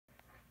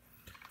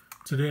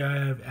Today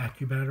I have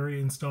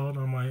Accubattery installed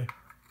on my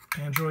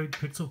Android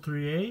Pixel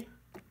 3a,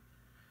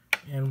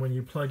 and when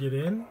you plug it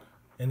in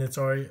and it's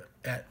already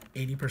at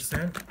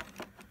 80%,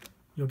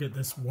 you'll get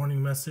this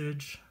warning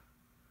message: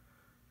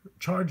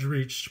 charge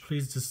reached,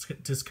 please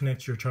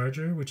disconnect your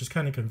charger, which is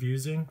kind of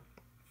confusing.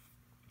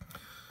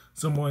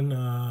 Someone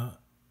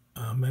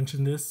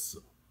mentioned this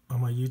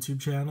on my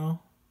YouTube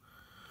channel.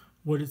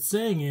 What it's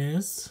saying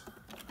is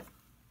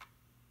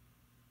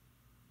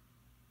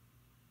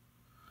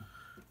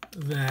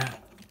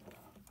that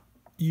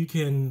you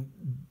can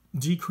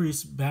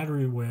decrease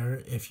battery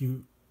wear if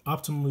you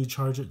optimally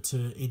charge it to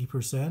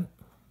 80%.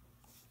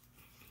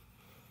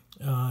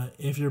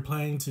 If you're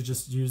planning to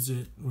just use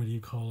it,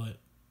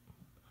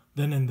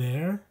 then and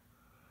there.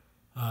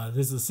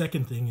 This is the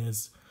second thing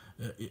is,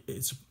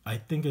 I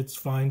think it's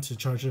fine to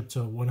charge it up to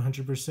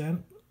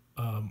 100%.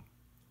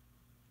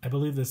 I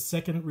believe the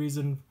second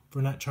reason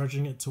for not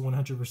charging it to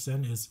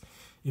 100% is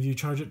if you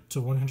charge it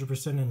to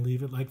 100% and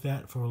leave it like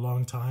that for a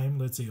long time,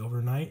 let's say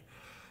overnight,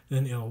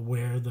 then it'll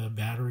wear the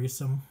battery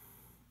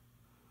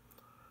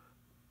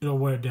it'll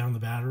wear down the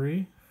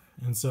battery.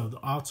 And so the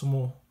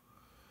optimal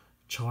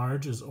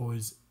charge is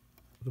always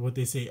what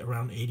they say,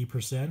 around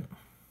 80%.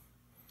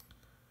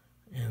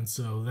 And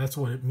so that's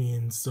what it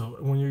means. So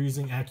when you're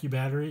using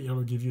Accubattery,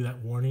 it'll give you that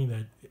warning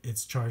that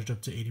it's charged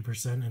up to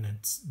 80% and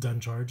it's done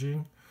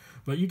charging.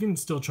 But you can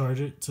still charge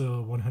it to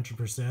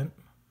 100%.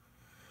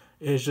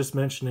 It's just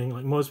mentioning,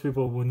 like, most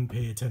people wouldn't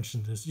pay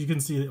attention to this. You can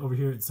see over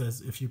here it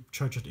says if you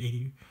charge it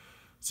to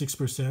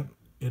 86%,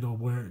 it'll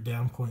wear it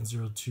down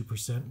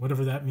 0.02%,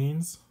 whatever that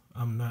means.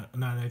 I'm not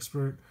an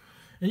expert.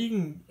 And you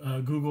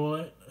can Google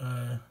it.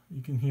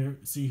 You can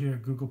see here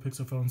Google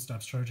Pixel phone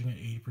stops charging at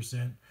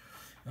 80%.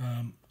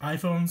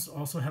 iPhones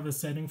also have a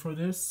setting for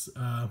this.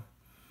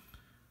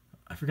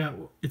 I forgot.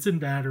 It's in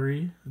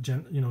battery,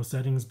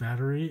 settings,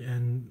 battery,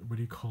 and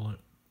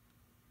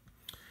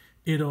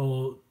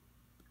it'll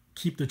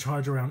keep the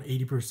charge around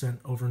 80%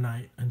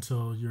 overnight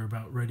until you're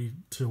about ready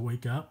to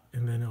wake up,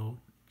 and then it'll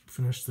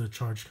finish the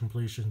charge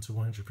completion to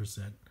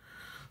 100%.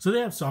 So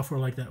they have software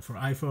like that for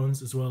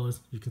iPhones as well as,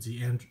 you can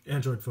see,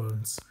 Android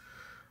phones.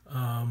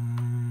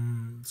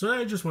 So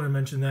I just want to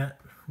mention that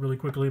really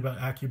quickly about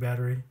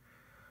Accubattery.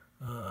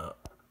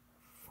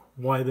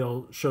 Why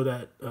they'll show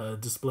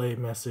that display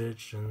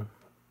message, and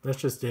that's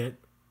just it.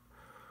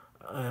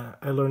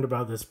 I learned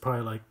about this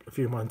probably like a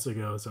few months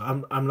ago, so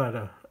I'm not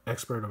an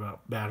expert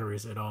about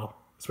batteries at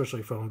all,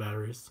 especially phone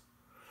batteries.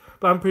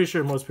 But I'm pretty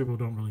sure most people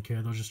don't really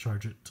care. They'll just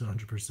charge it to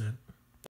 100%.